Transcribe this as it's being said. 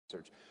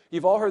research.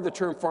 You've all heard the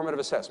term formative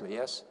assessment,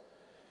 yes?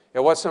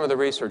 Yeah, what's some of the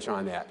research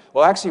on that?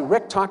 Well, actually,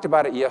 Rick talked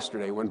about it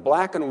yesterday when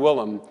Black and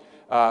William,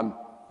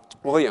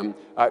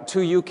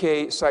 two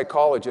UK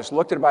psychologists,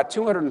 looked at about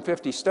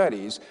 250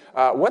 studies.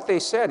 What they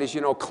said is,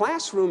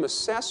 classroom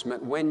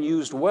assessment, when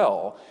used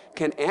well,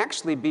 can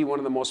actually be one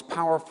of the most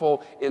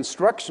powerful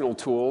instructional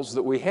tools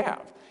that we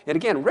have. And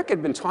again, Rick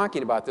had been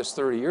talking about this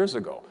 30 years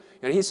ago.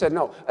 And he said,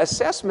 no,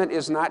 assessment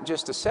is not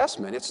just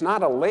assessment. It's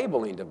not a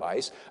labeling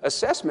device.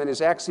 Assessment is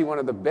actually one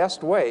of the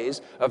best ways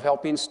of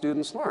helping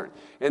students learn.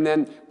 And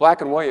then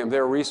Black and William,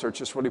 their research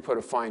just really put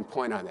a fine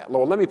point on that.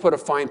 Well, let me put a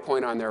fine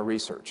point on their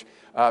research.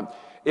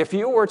 If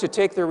you were to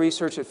take their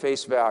research at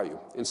face value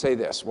and say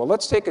this, well,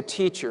 let's take a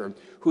teacher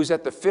who's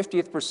at the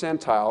 50th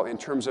percentile in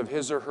terms of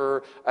his or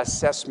her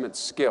assessment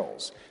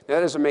skills. Now,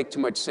 that doesn't make too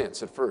much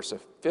sense at first, a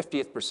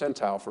 50th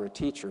percentile for a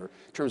teacher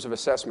in terms of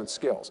assessment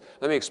skills.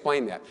 Let me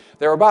explain that.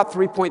 There are about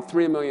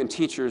 3.3 million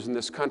teachers in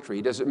this country.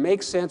 Does it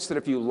make sense that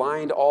if you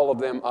lined all of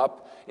them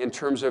up in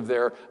terms of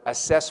their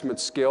assessment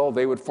skill,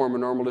 they would form a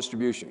normal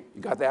distribution?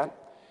 You got that?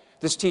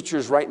 This teacher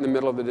is right in the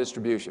middle of the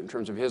distribution in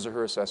terms of his or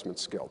her assessment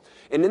skill.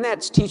 And in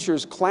that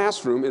teacher's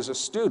classroom is a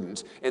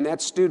student, and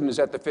that student is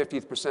at the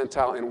 50th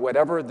percentile in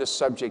whatever the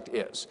subject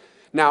is.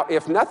 Now,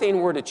 if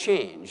nothing were to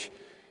change,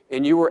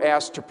 and you were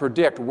asked to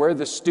predict where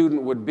the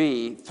student would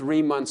be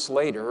 3 months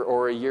later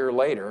or a year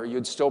later,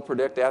 you'd still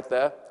predict at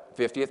the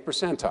 50th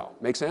percentile.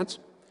 Make sense?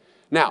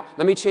 Now,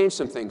 let me change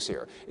some things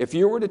here. If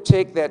you were to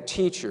take that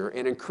teacher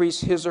and increase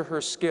his or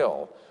her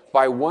skill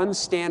by 1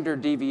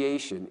 standard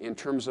deviation in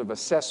terms of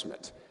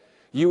assessment,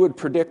 you would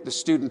predict the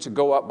student to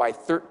go up by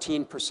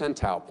 13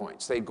 percentile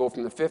points. They'd go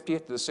from the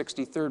 50th to the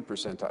 63rd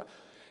percentile.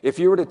 If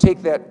you were to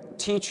take that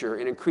teacher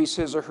and increase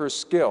his or her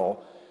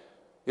skill,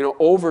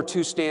 over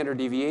 2 standard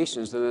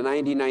deviations to the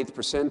 99th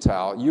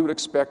percentile, you would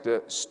expect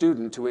a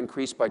student to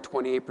increase by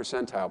 28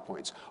 percentile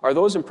points. Are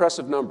those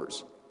impressive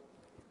numbers?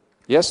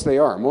 Yes, they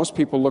are. Most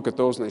people look at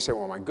those and they say,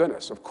 well, my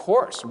goodness, of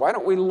course, why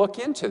don't we look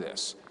into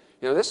this?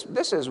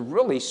 This has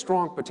really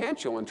strong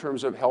potential in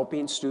terms of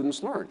helping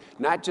students learn,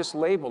 not just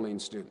labeling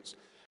students.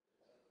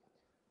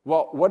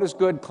 Well, what does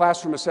good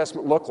classroom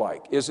assessment look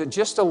like? Is it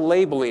just a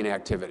labeling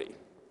activity?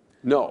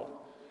 No.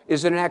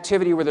 Is it an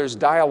activity where there's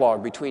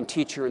dialogue between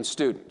teacher and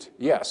student?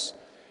 Yes.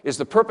 Is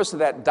the purpose of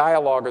that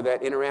dialogue or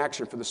that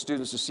interaction for the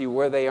students to see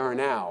where they are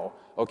now,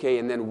 okay,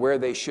 and then where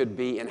they should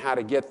be and how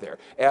to get there?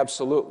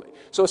 Absolutely.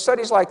 So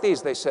studies like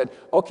these, they said,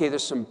 okay,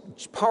 there's some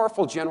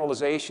powerful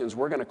generalizations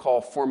we're going to call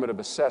formative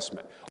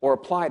assessment or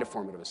apply to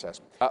formative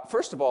assessment.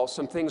 First of all,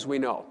 some things we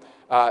know.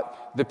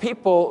 The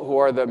people who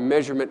are the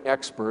measurement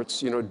experts,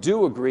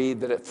 do agree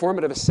that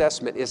formative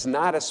assessment is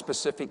not a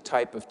specific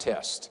type of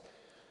test.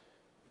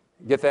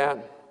 Get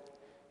that?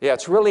 Yeah,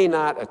 it's really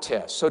not a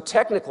test. So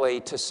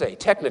technically, to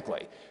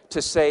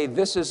say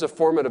this is a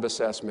formative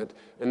assessment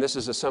and this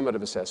is a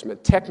summative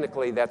assessment,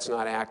 technically that's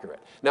not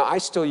accurate. Now, I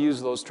still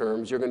use those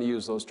terms. You're going to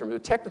use those terms.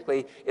 But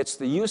technically, it's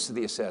the use of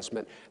the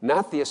assessment,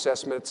 not the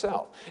assessment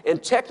itself.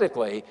 And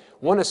technically,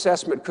 one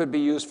assessment could be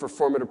used for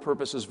formative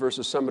purposes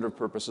versus summative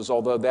purposes,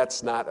 although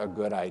that's not a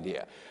good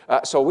idea.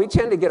 So we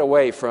tend to get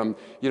away from,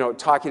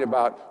 talking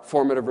about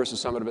formative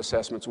versus summative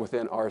assessments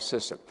within our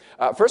system.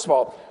 First of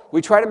all,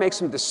 we try to make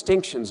some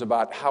distinctions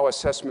about how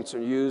assessments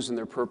are used and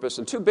their purpose.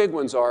 And 2 big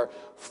ones are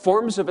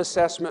forms of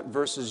assessment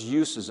versus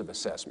uses of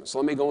assessment. So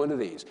let me go into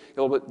these.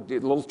 A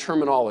little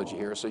terminology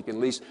here so you can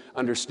at least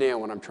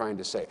understand what I'm trying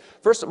to say.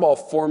 First of all,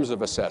 forms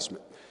of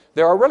assessment.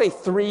 There are really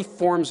 3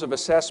 forms of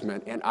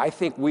assessment, and I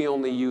think we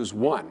only use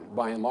 1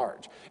 by and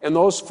large. And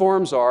those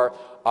forms are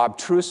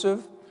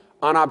obtrusive,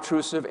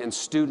 unobtrusive, and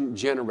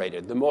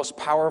student-generated, the most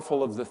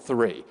powerful of the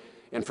 3.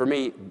 And for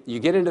me, you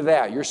get into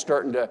that, you're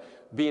starting to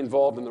be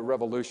involved in the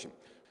revolution.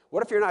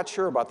 What if you're not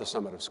sure about the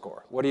summative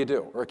score? What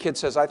do? Or a kid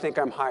says, I think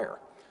I'm higher.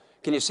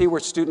 Can you see where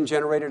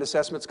student-generated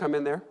assessments come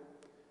in there?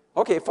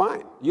 Okay,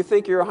 fine. You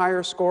think you're a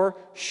higher score?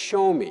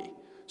 Show me.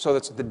 So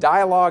the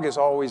dialogue is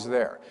always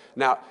there.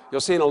 Now,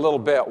 you'll see in a little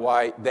bit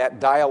why that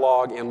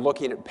dialogue and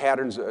looking at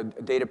patterns,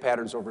 data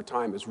patterns over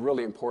time is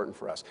really important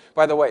for us.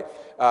 By the way,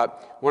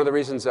 one of the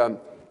reasons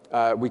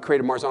we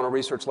created Marzano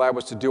Research Lab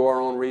was to do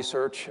our own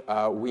research.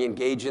 We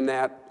engage in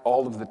that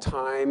all of the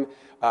time.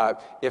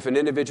 If an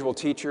individual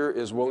teacher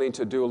is willing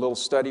to do a little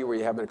study where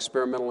you have an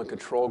experimental and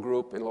control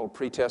group and a little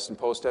pre-test and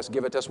post-test,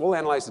 give it to us, we'll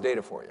analyze the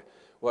data for you.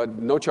 Well,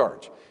 no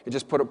charge. You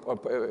just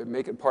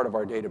make it part of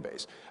our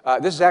database.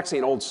 This is actually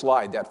an old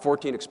slide. That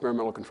 14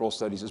 experimental control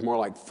studies is more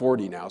like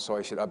 40 now, so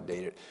I should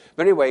update it.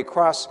 But anyway,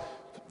 across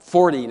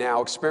 40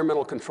 now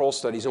experimental control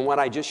studies, and what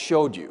I just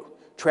showed you,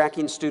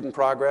 tracking student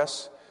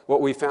progress, what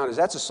we found is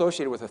that's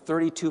associated with a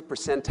 32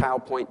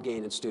 percentile point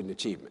gain in student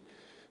achievement.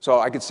 So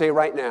I could say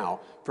right now,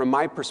 from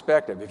my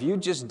perspective, if you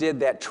just did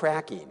that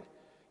tracking,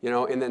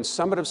 and then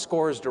summative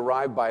scores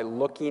derived by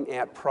looking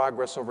at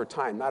progress over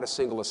time, not a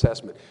single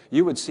assessment,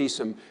 you'd see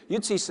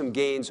some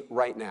gains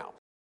right now.